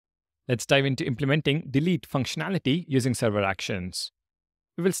Let's dive into implementing delete functionality using server actions.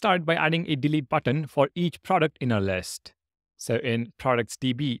 We will start by adding a delete button for each product in our list. So in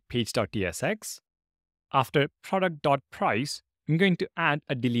products.db page.tsx, after product.price, I'm going to add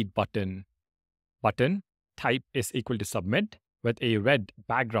a delete button. Button type is equal to submit with a red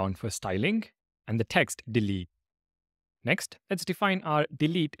background for styling and the text delete. Next, let's define our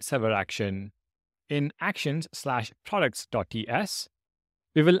delete server action. In actions/products.ts,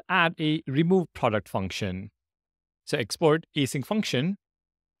 we will add a remove product function. So export async function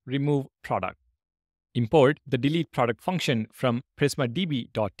remove product. Import the delete product function from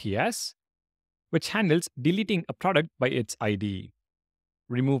prismadb.ts, which handles deleting a product by its ID.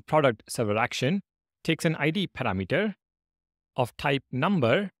 Remove product server action takes an ID parameter of type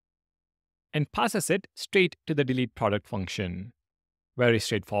number and passes it straight to the delete product function. Very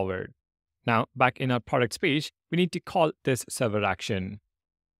straightforward. Now, back in our products page, we need to call this server action.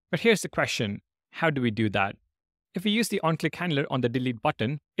 But here's the question, how do we do that? If we use the onClick handler on the delete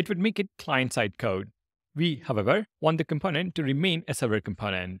button, it would make it client-side code. We, however, want the component to remain a server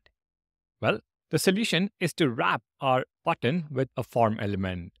component. Well, the solution is to wrap our button with a form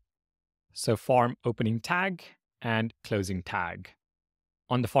element. So form opening tag and closing tag.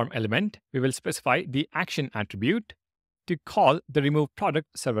 On the form element, we will specify the action attribute to call the remove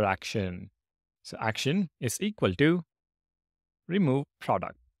product server action. So action is equal to remove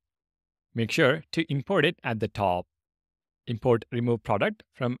product. Make sure to import it at the top. Import remove product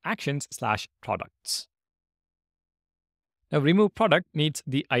from actions/products. Now remove product needs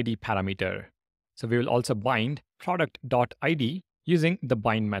the ID parameter. So we will also bind product.id using the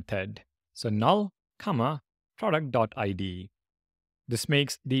bind method. So null, product.id. This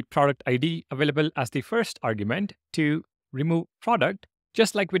makes the product ID available as the first argument to remove product,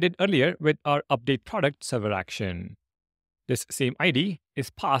 just like we did earlier with our update product server action. This same ID is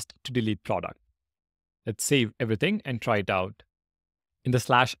passed to delete product. Let's save everything and try it out. In the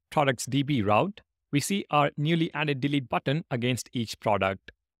 /productsdb route, we see our newly added delete button against each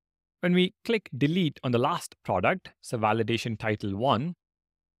product. When we click delete on the last product, so validation title 1,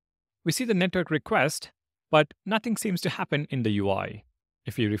 we see the network request, but nothing seems to happen in the UI.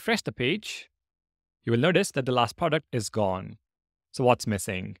 If you refresh the page, you will notice that the last product is gone. So what's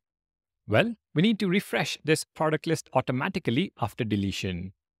missing? Well, we need to refresh this product list automatically after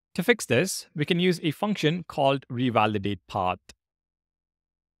deletion. To fix this, we can use a function called revalidatePath.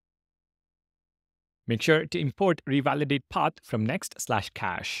 Make sure to import revalidatePath from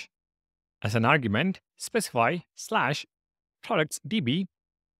next/cache. As an argument, specify /productsdb,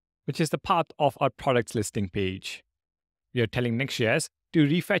 which is the path of our products listing page. We are telling Next.js to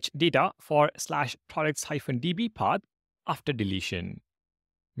refetch data for /products-db path after deletion.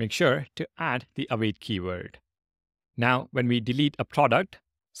 Make sure to add the await keyword. Now, when we delete a product,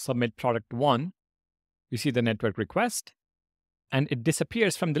 submit product 1, we see the network request, and it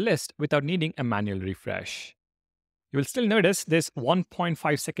disappears from the list without needing a manual refresh. You will still notice this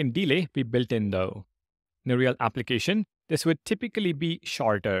 1.5 second delay we built in though. In a real application, this would typically be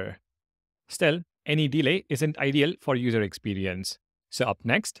shorter. Still, any delay isn't ideal for user experience. So up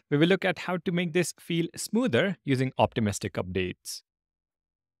next, we will look at how to make this feel smoother using optimistic updates.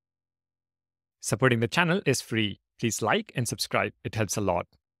 Supporting the channel is free. Please like and subscribe. It helps a lot.